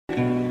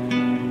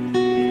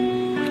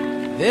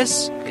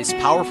This is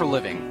Power for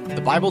Living, the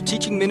Bible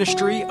teaching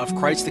ministry of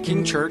Christ the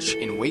King Church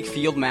in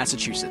Wakefield,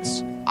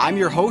 Massachusetts. I'm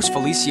your host,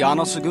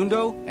 Feliciano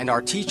Segundo, and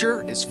our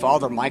teacher is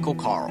Father Michael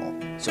Carl.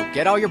 So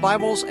get out your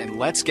Bibles and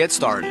let's get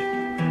started.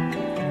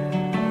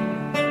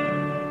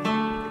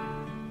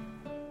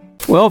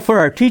 Well, for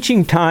our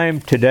teaching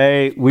time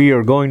today, we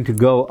are going to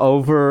go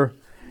over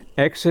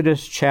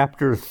Exodus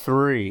chapter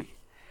 3.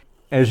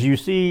 As you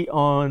see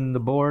on the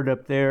board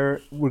up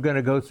there, we're going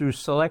to go through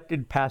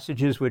selected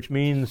passages, which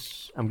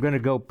means I'm going to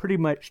go pretty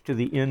much to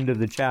the end of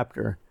the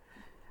chapter.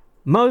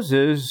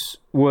 Moses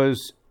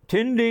was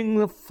tending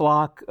the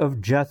flock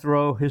of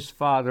Jethro, his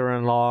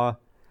father-in-law,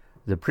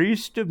 the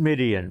priest of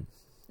Midian,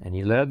 and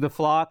he led the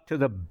flock to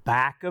the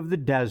back of the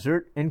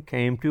desert and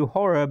came to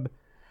Horeb,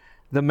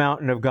 the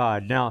mountain of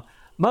God. Now,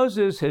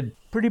 Moses had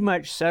pretty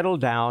much settled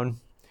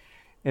down.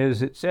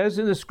 As it says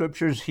in the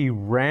scriptures, he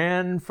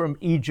ran from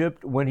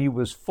Egypt when he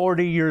was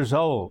 40 years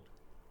old,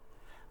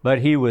 but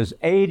he was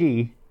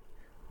 80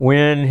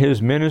 when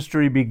his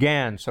ministry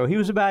began. So he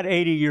was about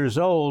 80 years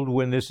old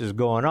when this is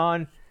going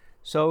on,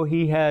 so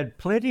he had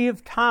plenty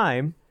of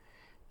time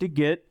to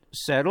get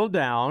settled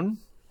down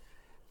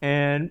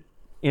and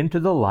into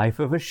the life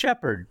of a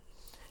shepherd.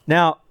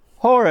 Now,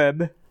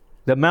 Horeb,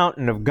 the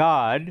mountain of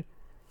God,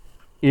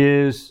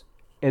 is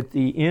at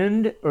the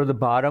end or the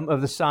bottom of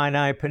the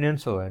Sinai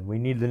Peninsula. And we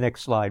need the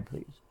next slide,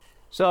 please.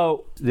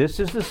 So this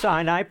is the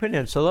Sinai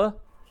Peninsula.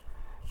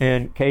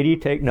 And Katie,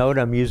 take note,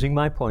 I'm using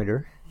my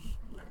pointer.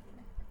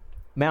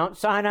 Mount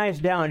Sinai is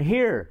down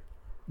here.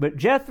 But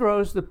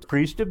Jethro's the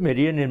priest of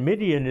Midian, and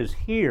Midian is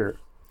here.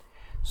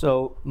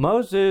 So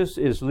Moses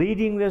is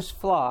leading this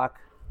flock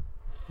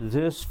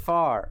this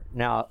far.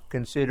 Now,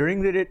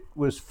 considering that it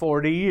was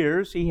 40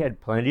 years, he had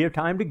plenty of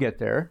time to get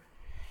there.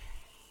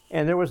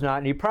 And there was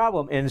not any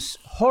problem. And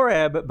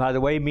Horeb, by the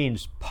way,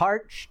 means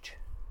parched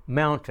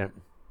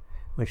mountain,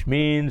 which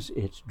means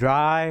it's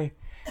dry,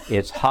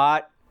 it's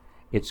hot,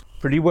 it's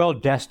pretty well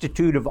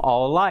destitute of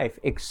all life,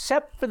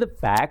 except for the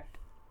fact,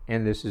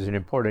 and this is an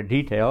important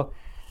detail,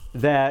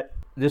 that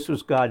this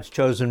was God's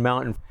chosen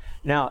mountain.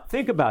 Now,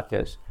 think about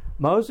this.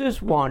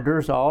 Moses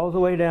wanders all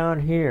the way down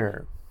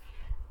here.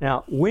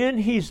 Now, when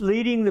he's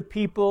leading the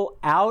people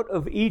out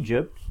of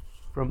Egypt,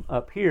 from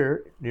up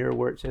here, near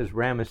where it says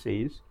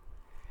Ramesses,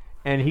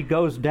 and he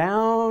goes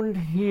down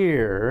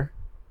here.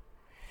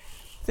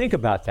 Think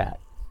about that.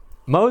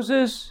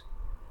 Moses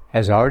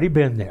has already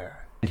been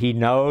there. He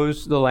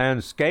knows the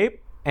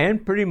landscape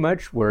and pretty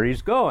much where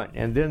he's going.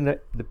 And then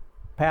the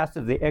path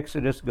of the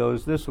Exodus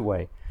goes this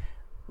way,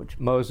 which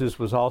Moses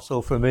was also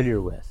familiar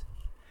with.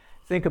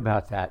 Think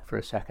about that for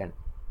a second.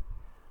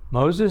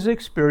 Moses'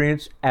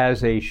 experience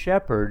as a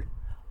shepherd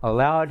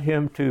allowed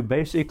him to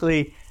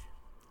basically,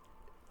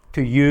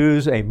 to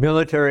use a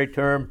military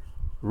term,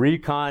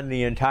 recon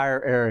the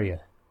entire area.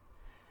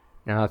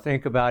 Now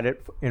think about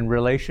it in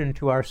relation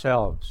to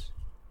ourselves.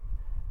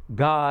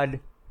 God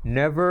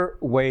never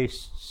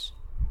wastes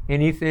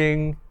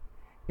anything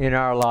in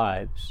our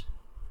lives.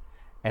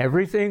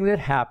 Everything that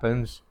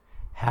happens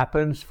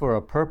for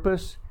a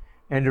purpose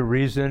and a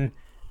reason,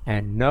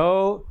 and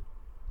no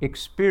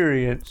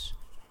experience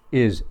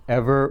is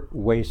ever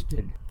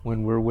wasted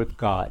when we're with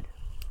God,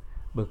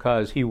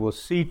 because He will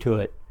see to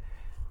it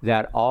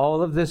that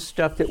all of this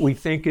stuff that we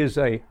think is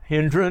a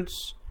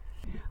hindrance,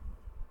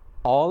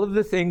 all of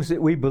the things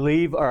that we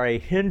believe are a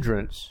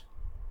hindrance,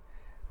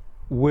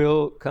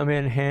 will come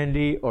in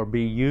handy or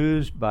be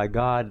used by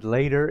God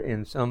later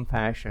in some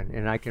fashion.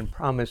 And I can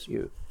promise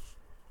you,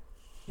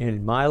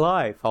 in my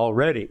life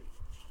already,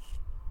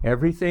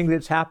 everything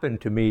that's happened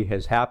to me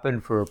has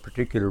happened for a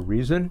particular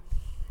reason,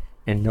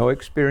 and no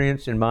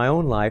experience in my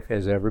own life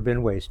has ever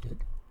been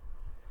wasted,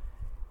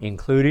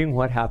 including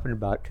what happened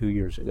about 2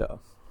 years ago.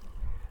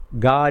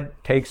 God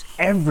takes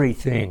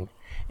everything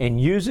and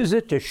uses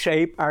it to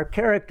shape our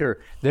character.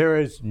 There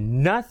is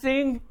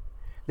nothing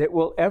that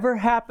will ever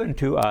happen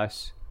to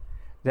us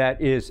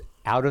that is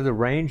out of the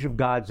range of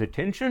God's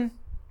attention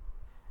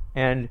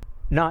and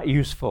not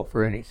useful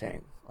for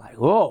anything. Like,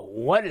 whoa,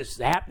 what is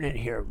happening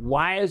here?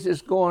 Why is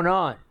this going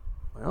on?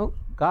 Well,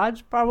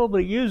 God's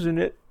probably using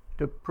it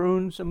to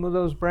prune some of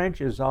those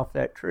branches off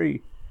that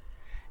tree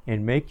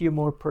and make you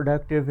more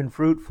productive and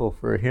fruitful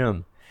for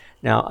Him.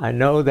 Now, I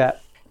know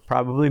that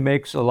probably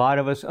makes a lot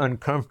of us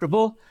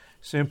uncomfortable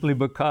simply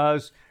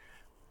because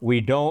we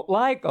don't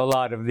like a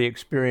lot of the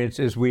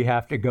experiences we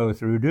have to go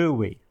through, do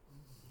we?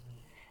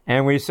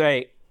 And we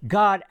say,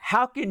 God,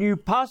 how can you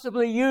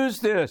possibly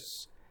use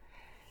this?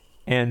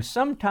 And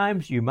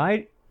sometimes you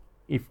might,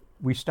 if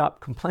we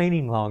stop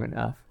complaining long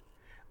enough,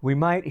 we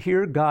might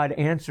hear God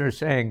answer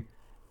saying,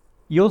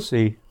 you'll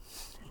see,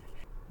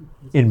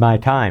 in my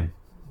time.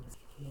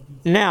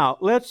 Now,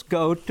 let's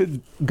go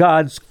to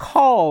God's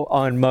call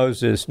on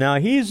Moses. Now,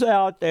 he's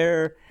out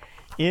there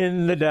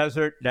in the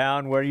desert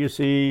down where you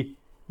see,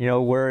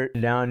 we're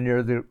down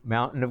near the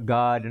mountain of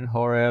God in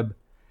Horeb.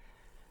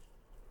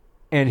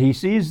 And he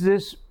sees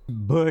this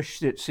bush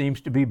that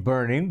seems to be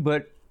burning,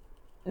 but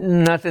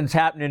nothing's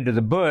happening to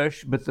the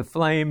bush, but the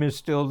flame is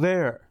still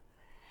there.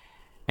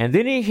 And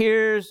then he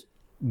hears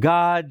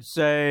God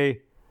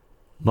say,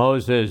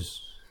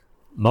 Moses,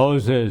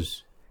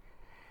 Moses.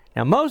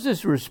 Now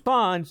Moses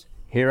responds,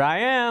 here I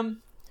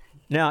am.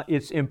 Now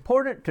it's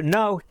important to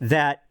know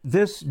that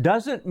this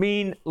doesn't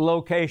mean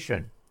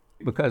location,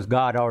 because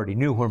God already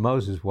knew where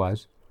Moses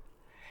was.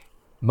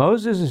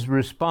 Moses is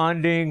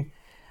responding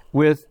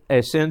with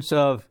a sense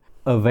of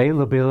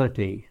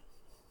availability.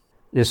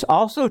 This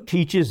also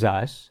teaches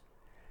us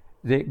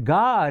that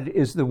God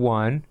is the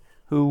one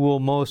who will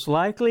most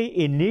likely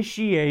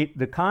initiate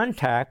the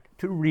contact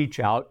to reach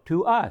out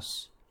to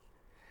us.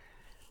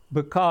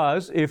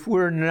 Because if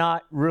we're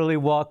not really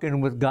walking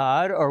with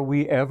God, are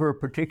we ever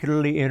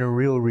particularly in a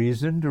real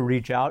reason to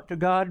reach out to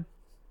God?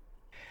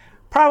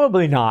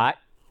 Probably not.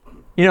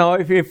 You know,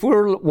 if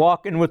we're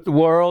walking with the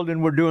world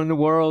and we're doing the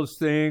world's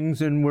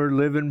things and we're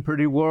living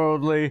pretty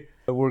worldly,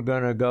 we're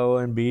going to go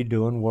and be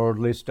doing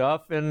worldly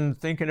stuff, and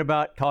thinking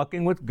about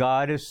talking with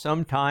God is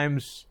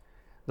sometimes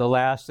the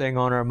last thing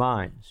on our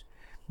minds.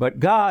 But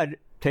God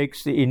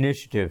takes the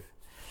initiative.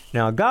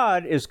 Now,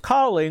 God is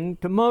calling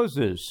to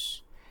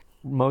Moses.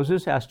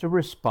 Moses has to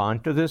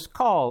respond to this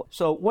call.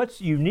 So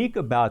what's unique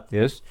about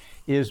this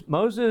is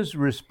Moses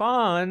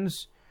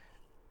responds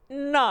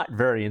not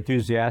very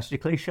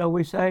enthusiastically, shall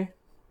we say?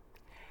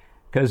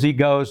 Because he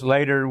goes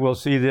later, we'll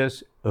see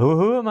this,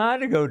 who am I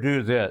to go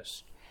do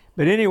this?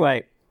 But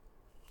anyway,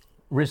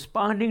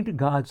 responding to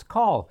God's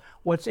call.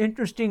 What's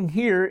interesting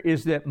here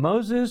is that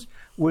Moses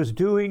was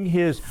doing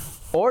his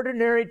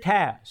ordinary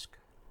task,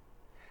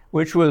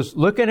 which was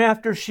looking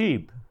after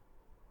sheep.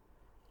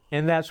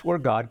 And that's where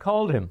God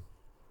called him.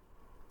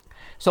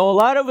 So a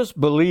lot of us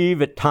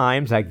believe at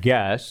times, I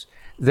guess,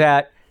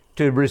 that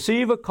to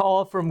receive a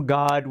call from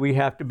God, we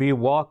have to be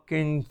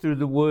walking through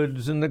the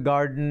woods and the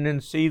garden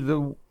and see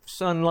the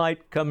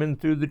sunlight coming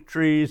through the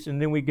trees,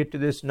 and then we get to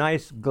this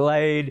nice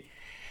glade.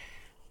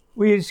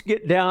 We just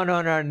get down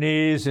on our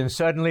knees, and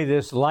suddenly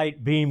this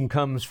light beam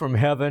comes from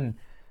heaven,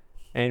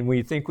 and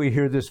we think we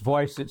hear this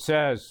voice that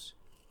says,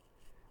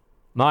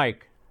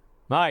 Mike,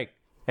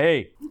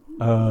 hey,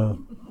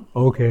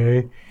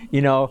 okay,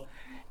 you know,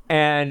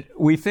 and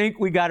we think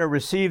we got to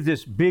receive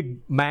this big,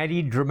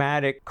 mighty,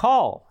 dramatic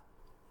call.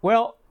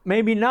 Well,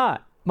 maybe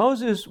not.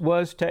 Moses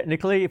was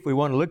technically, if we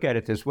want to look at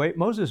it this way,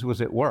 Moses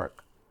was at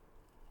work.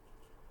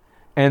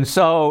 And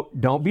so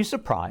don't be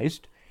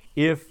surprised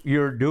if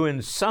you're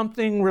doing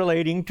something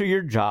relating to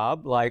your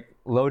job, like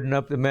loading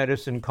up the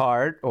medicine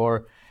cart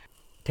or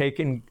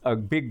taking a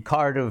big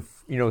cart of,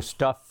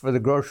 stuff for the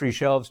grocery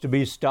shelves to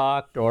be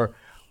stocked, or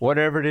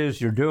whatever it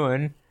is you're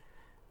doing,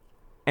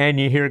 and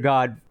you hear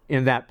God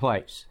in that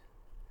place.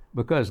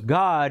 Because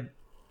God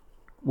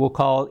will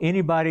call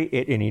anybody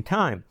at any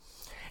time.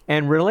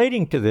 And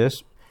relating to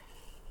this,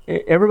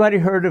 everybody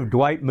heard of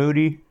Dwight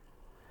Moody,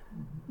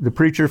 the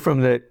preacher from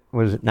the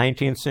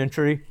 19th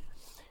century?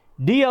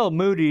 D.L.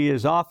 Moody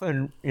is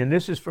often, and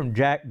this is from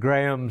Jack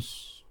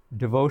Graham's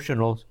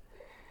devotionals,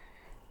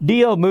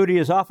 D.L. Moody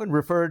is often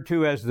referred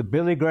to as the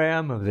Billy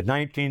Graham of the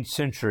 19th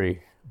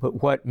century.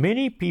 But what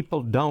many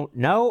people don't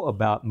know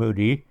about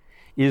Moody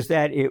is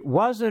that it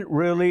wasn't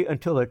really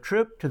until a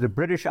trip to the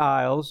British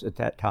Isles at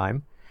that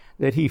time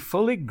that he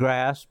fully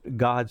grasped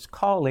God's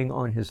calling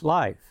on his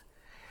life.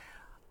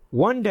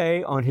 One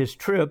day on his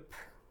trip,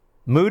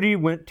 Moody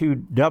went to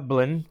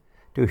Dublin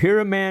to hear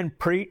a man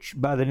preach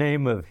by the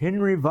name of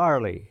Henry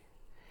Varley.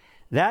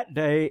 That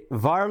day,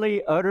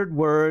 Varley uttered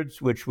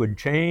words which would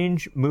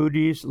change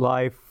Moody's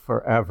life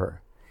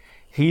forever.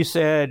 He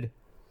said,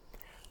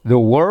 "The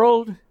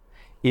world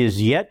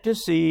is yet to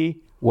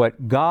see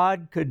what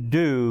God could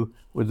do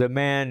with a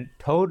man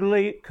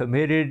totally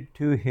committed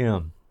to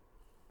him."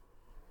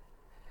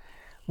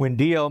 When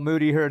D.L.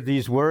 Moody heard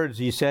these words,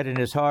 he said in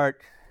his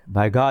heart,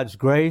 "By God's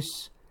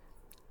grace,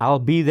 I'll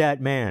be that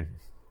man."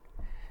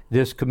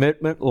 This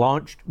commitment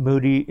launched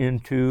Moody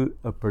into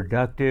a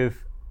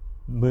productive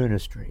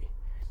ministry.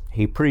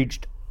 He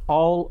preached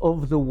all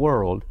over the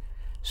world,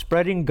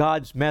 spreading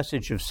God's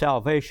message of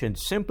salvation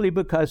simply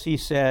because he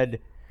said,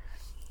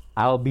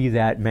 "I'll be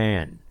that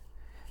man."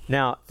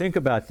 Now, think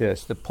about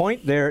this. The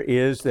point there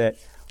is that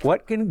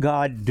what can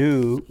God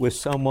do with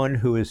someone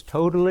who is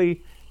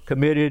totally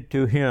committed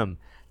to him?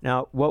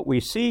 Now, what we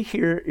see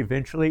here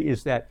eventually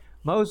is that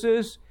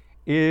Moses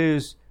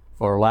is,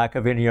 for lack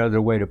of any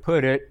other way to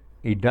put it,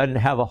 he doesn't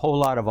have a whole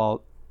lot of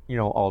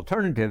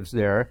alternatives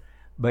there,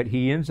 but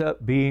he ends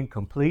up being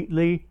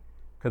completely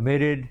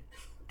committed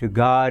to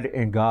God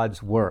and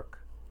God's work.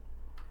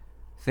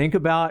 Think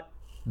about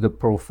the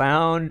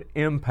profound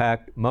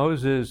impact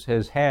Moses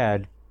has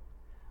had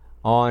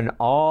on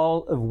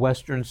all of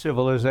Western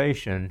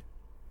civilization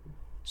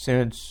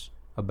since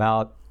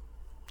about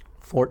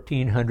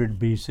 1400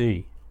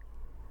 BC.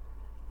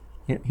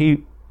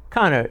 He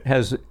kind of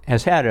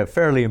has had a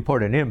fairly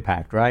important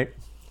impact, right?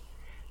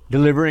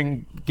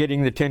 Getting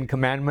the Ten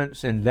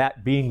Commandments, and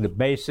that being the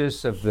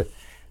basis of the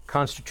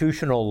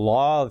constitutional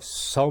law of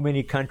so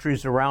many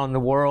countries around the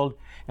world,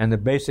 and the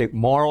basic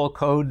moral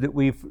code that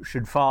we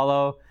should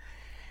follow.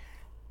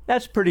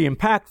 That's pretty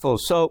impactful.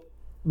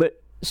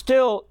 But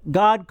still,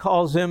 God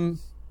calls him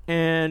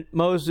And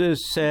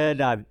Moses said,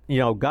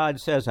 God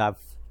says, I've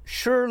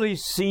surely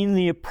seen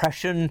the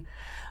oppression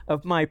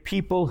of my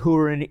people who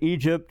are in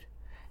Egypt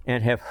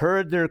and have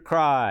heard their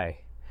cry.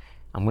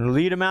 I'm going to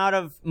lead them out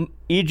of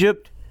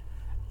Egypt,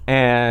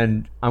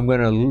 and I'm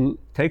going to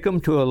take them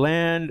to a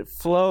land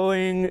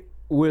flowing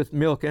with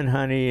milk and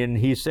honey. And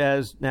he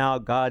says, now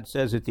God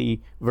says at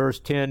the verse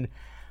 10,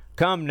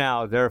 come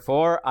now,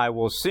 therefore, I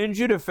will send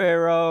you to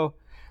Pharaoh,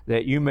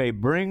 that you may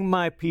bring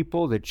my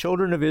people, the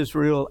children of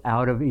Israel,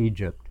 out of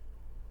Egypt.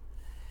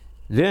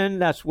 Then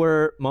that's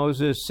where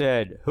Moses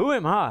said, who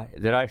am I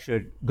that I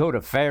should go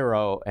to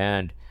Pharaoh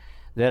and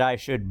that I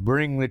should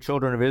bring the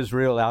children of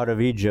Israel out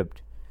of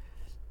Egypt?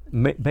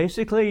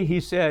 Basically,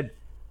 he said,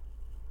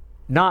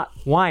 not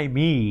why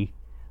me,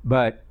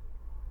 but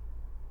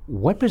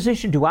what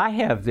position do I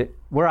have that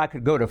where I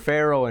could go to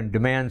Pharaoh and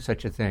demand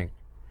such a thing?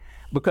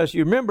 Because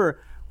you remember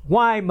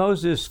why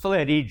Moses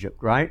fled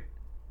Egypt, right?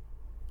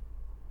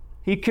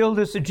 He killed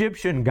this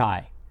Egyptian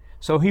guy.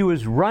 So he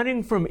was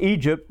running from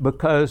Egypt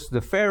because the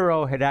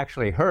Pharaoh had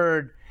actually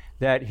heard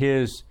that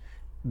his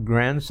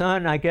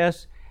grandson, I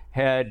guess,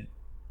 had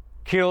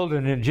killed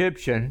an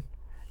Egyptian.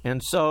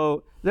 And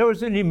so there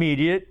was an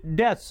immediate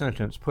death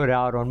sentence put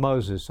out on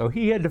Moses. So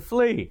he had to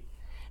flee.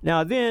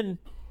 Now then,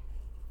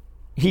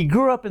 he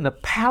grew up in the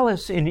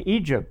palace in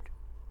Egypt,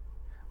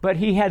 but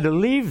he had to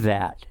leave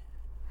that.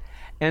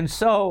 And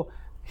so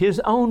his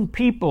own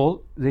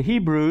people, the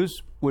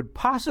Hebrews, would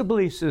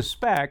possibly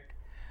suspect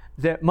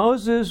that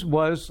Moses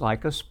was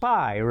like a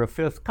spy or a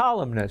fifth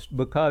columnist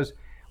because,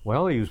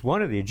 well, he was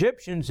one of the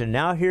Egyptians and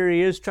now here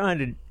he is trying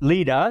to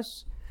lead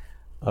us.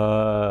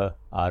 I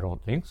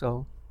don't think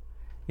so.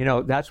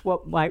 That's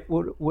what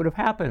would have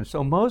happened.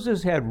 So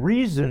Moses had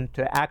reason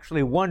to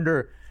actually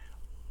wonder,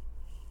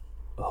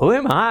 who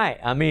am I?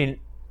 I mean,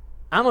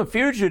 I'm a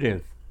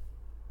fugitive.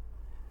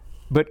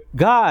 But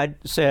God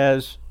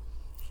says,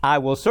 I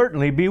will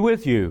certainly be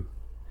with you.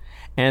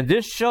 And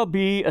this shall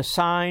be a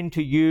sign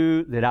to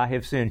you that I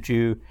have sent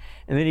you.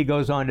 And then he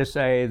goes on to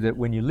say that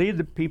when you lead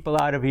the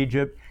people out of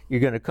Egypt, you're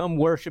going to come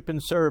worship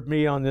and serve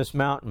me on this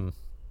mountain.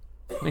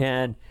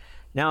 And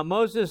now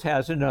Moses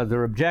has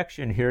another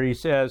objection here. He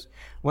says,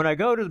 when I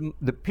go to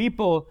the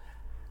people,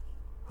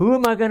 who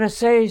am I going to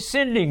say is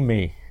sending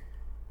me?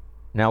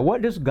 Now,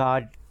 what does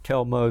God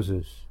tell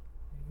Moses?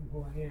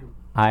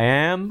 I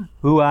am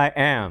who I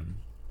am.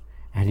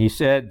 And he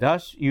said,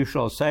 thus you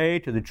shall say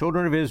to the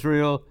children of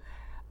Israel,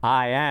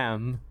 I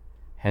am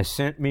has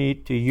sent me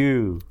to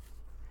you.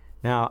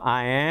 Now,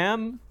 I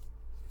am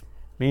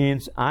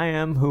means I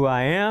am who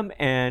I am,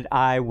 and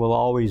I will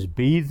always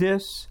be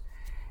this,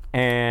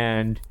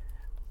 and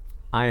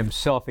I am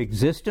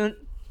self-existent,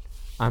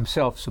 I'm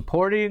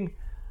self-supporting,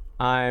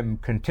 I'm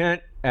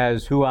content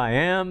as who I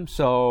am,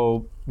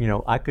 so,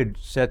 I could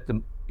set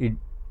the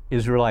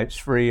Israelites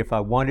free if I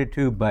wanted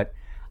to, but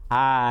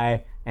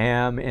I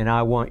am, and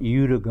I want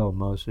you to go,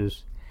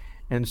 Moses.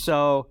 And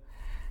so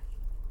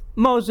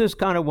Moses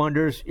kind of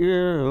wonders,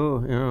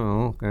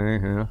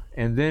 okay.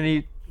 And then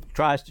he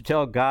tries to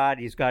tell God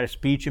he's got a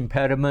speech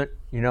impediment,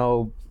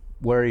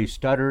 where he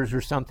stutters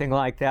or something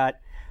like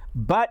that.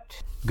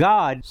 But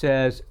God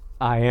says,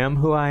 I am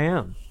who I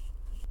am,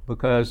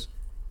 because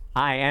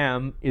I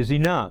am is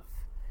enough.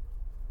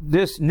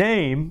 This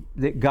name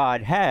that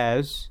God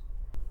has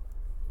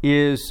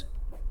is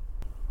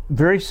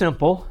very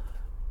simple,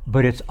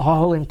 but it's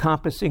all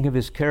encompassing of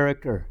his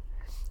character.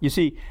 You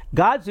see,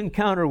 God's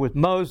encounter with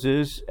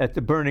Moses at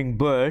the burning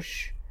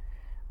bush,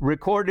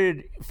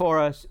 recorded for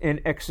us in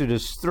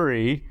Exodus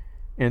 3,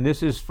 and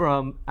this is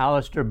from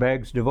Alistair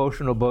Begg's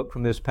devotional book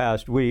from this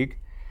past week,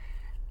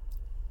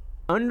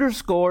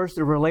 underscores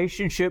the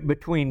relationship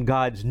between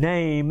God's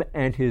name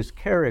and his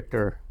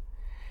character.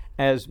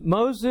 As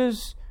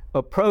Moses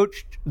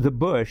approached the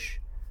bush,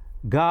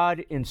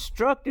 God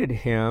instructed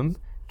him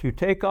to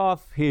take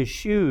off his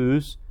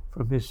shoes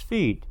from his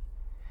feet,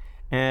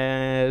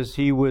 as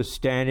he was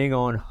standing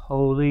on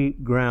holy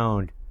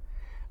ground.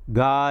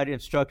 God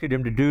instructed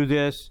him to do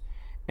this,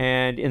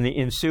 and in the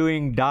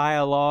ensuing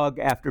dialogue,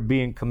 after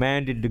being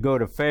commanded to go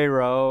to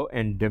Pharaoh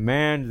and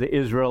demand the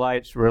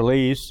Israelites'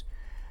 release,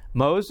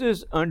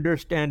 Moses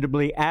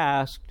understandably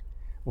asked,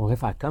 well,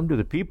 if I come to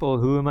the people,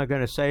 who am I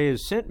going to say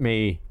has sent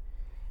me?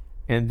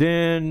 And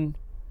then,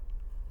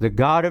 the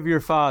God of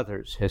your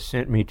fathers has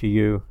sent me to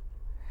you.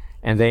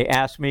 And they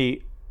asked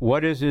me,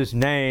 what is his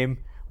name?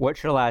 What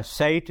shall I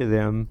say to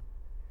them?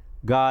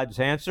 God's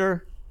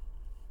answer,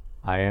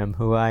 I am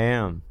who I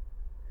am.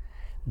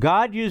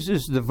 God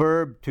uses the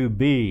verb to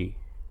be.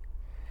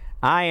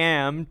 I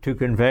am to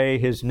convey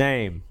his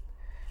name.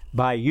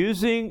 By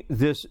using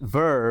this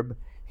verb,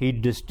 he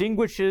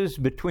distinguishes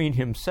between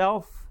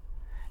himself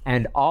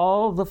and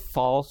all the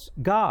false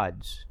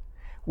gods,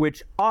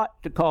 which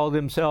ought to call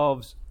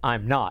themselves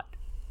I'm not.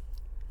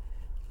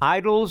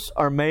 Idols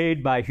are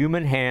made by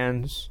human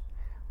hands,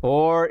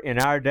 or in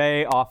our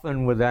day,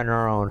 often within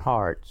our own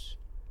hearts.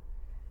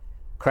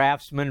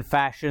 Craftsmen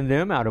fashion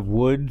them out of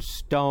wood,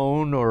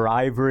 stone, or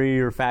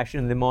ivory, or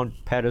fashion them on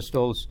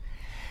pedestals.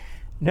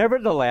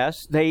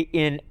 Nevertheless, they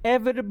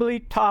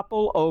inevitably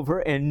topple over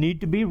and need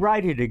to be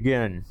righted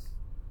again.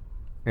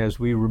 As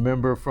we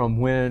remember from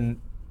when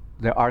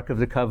the Ark of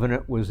the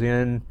Covenant was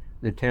in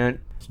the tent,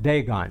 it's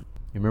Dagon.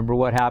 You remember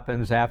what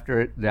happens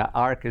after the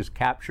Ark is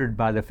captured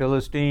by the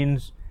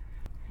Philistines?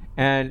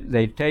 And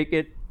they take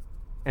it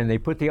and they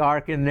put the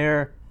Ark in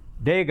there.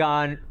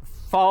 Dagon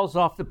falls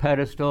off the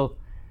pedestal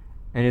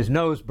and his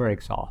nose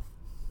breaks off.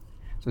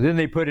 So then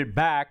they put it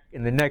back,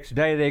 and the next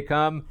day they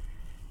come,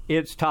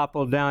 it's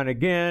toppled down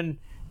again,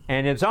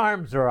 and its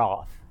arms are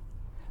off.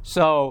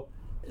 So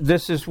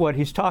this is what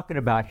he's talking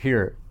about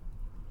here.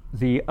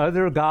 The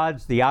other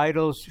gods, the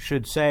idols,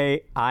 should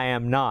say, I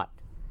am not.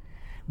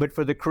 But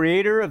for the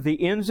Creator of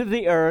the ends of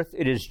the earth,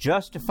 it is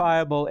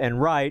justifiable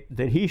and right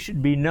that he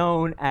should be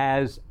known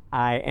as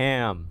I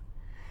am.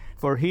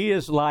 For he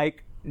is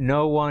like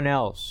no one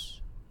else.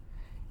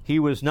 He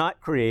was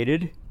not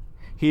created.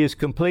 He is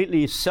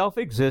completely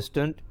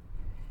self-existent,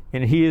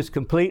 and he is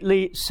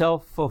completely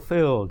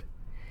self-fulfilled.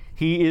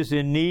 He is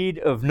in need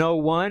of no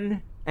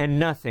one and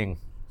nothing.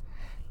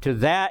 To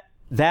that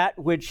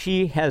which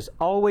he has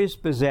always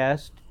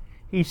possessed,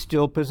 he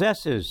still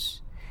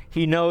possesses.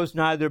 He knows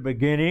neither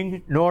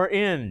beginning nor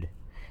end.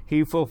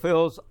 He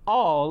fulfills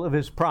all of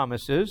his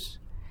promises.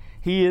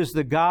 He is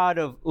the God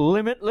of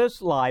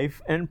limitless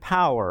life and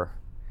power.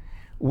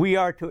 We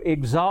are to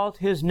exalt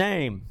his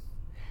name,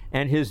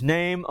 and his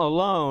name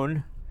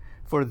alone,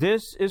 for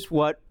this is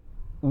what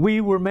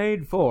we were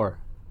made for.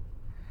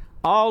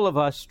 All of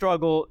us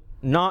struggle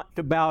not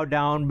to bow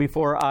down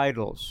before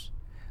idols,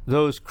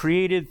 those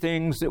created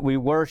things that we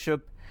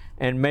worship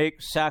and make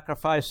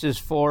sacrifices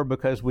for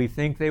because we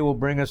think they will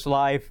bring us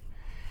life.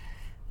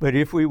 But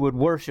if we would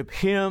worship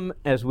him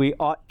as we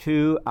ought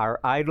to, our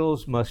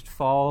idols must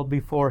fall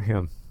before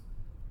him.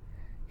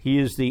 He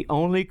is the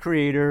only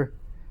creator,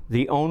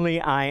 the only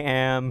I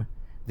am,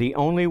 the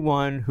only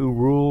one who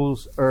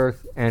rules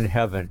earth and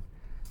heaven.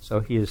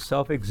 So he is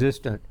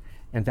self-existent,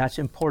 and that's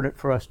important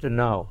for us to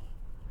know,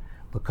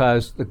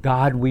 because the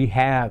God we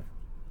have,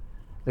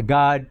 the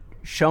God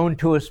shown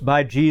to us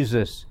by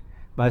Jesus,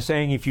 by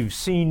saying, if you've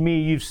seen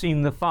me, you've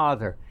seen the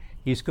Father.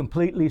 He's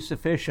completely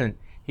sufficient.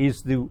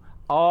 He's the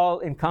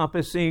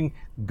all-encompassing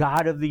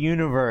God of the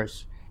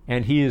universe,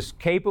 and he is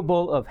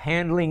capable of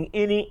handling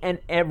any and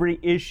every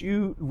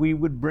issue we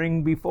would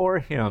bring before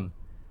him.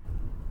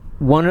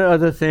 One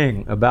other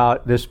thing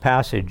about this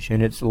passage,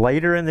 and it's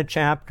later in the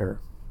chapter,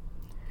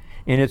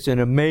 and it's an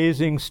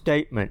amazing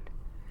statement.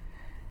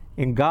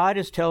 And God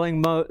is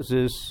telling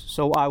Moses,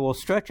 so I will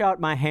stretch out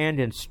my hand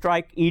and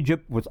strike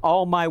Egypt with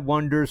all my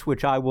wonders,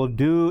 which I will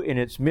do in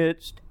its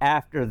midst.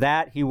 After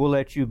that, he will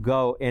let you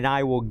go, and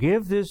I will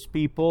give this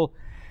people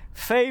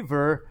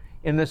favor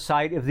in the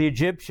sight of the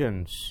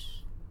Egyptians.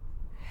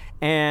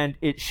 And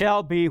it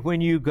shall be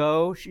when you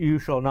go, you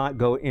shall not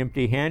go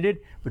empty-handed,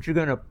 but you're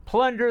going to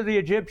plunder the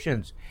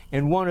Egyptians.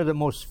 And one of the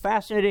most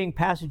fascinating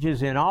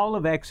passages in all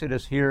of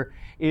Exodus here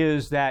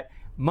is that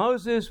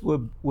Moses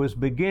was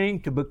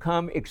beginning to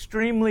become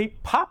extremely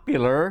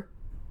popular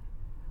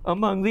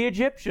among the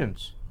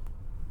Egyptians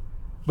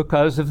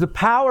because of the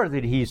power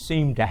that he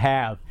seemed to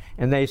have.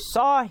 And they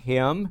saw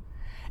him,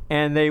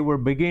 and they were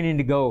beginning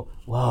to go,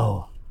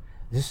 whoa,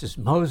 this is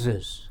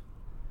Moses.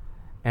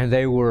 And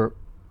they were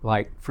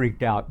like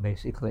freaked out,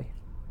 basically.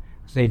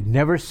 They'd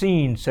never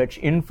seen such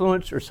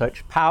influence or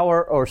such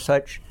power or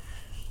such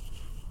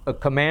a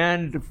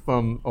command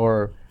from,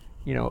 or,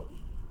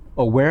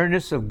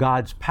 awareness of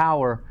God's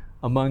power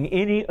among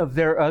any of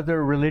their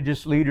other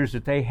religious leaders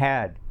that they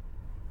had.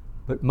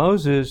 But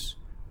Moses,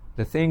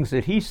 the things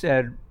that he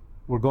said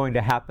were going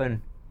to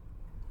happen,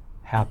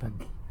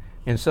 happened.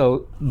 And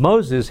so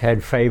Moses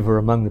had favor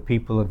among the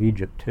people of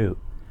Egypt too.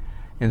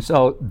 And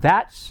so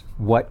that's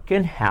what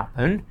can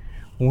happen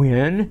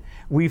when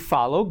we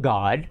follow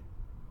God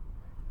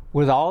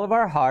with all of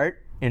our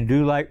heart and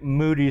do like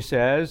Moody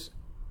says,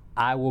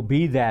 I will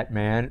be that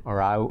man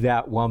or I will be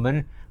that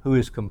woman who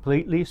is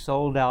completely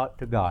sold out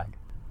to God.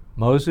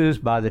 Moses,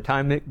 by the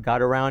time it got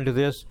around to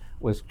this,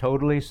 was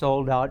totally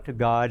sold out to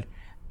God,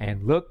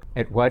 and look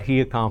at what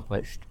he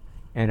accomplished.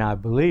 And I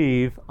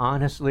believe,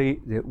 honestly,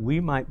 that we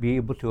might be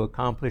able to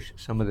accomplish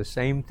some of the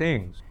same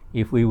things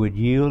if we would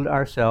yield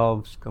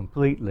ourselves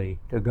completely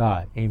to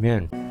God.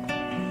 Amen.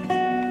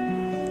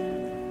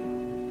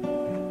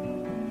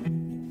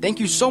 Thank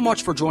you so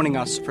much for joining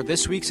us for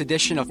this week's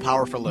edition of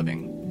Power for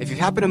Living. If you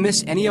happen to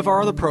miss any of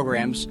our other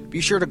programs,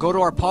 be sure to go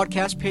to our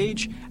podcast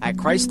page at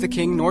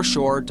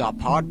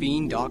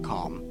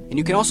ChristTheKingNorthshore.podbean.com. And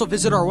you can also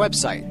visit our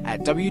website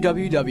at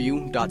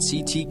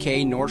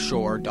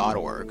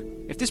www.ctknorthshore.org.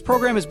 If this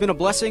program has been a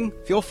blessing,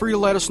 feel free to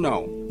let us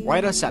know.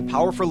 Write us at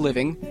Power for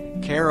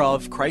Living, care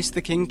of Christ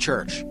the King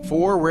Church,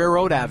 4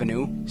 Railroad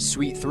Avenue,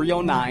 Suite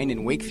 309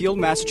 in Wakefield,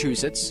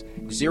 Massachusetts,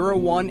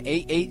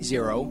 01880.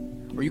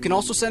 Or you can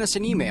also send us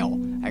an email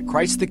at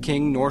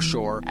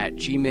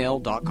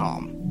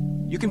ChristTheKingNorthshore@gmail.com.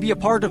 You can be a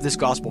part of this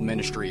gospel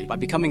ministry by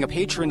becoming a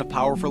patron of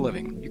Power for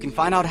Living. You can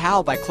find out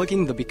how by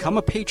clicking the Become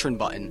a Patron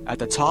button at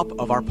the top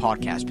of our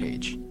podcast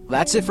page.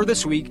 That's it for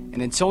this week,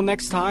 and until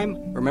next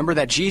time, remember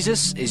that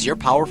Jesus is your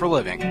power for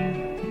living.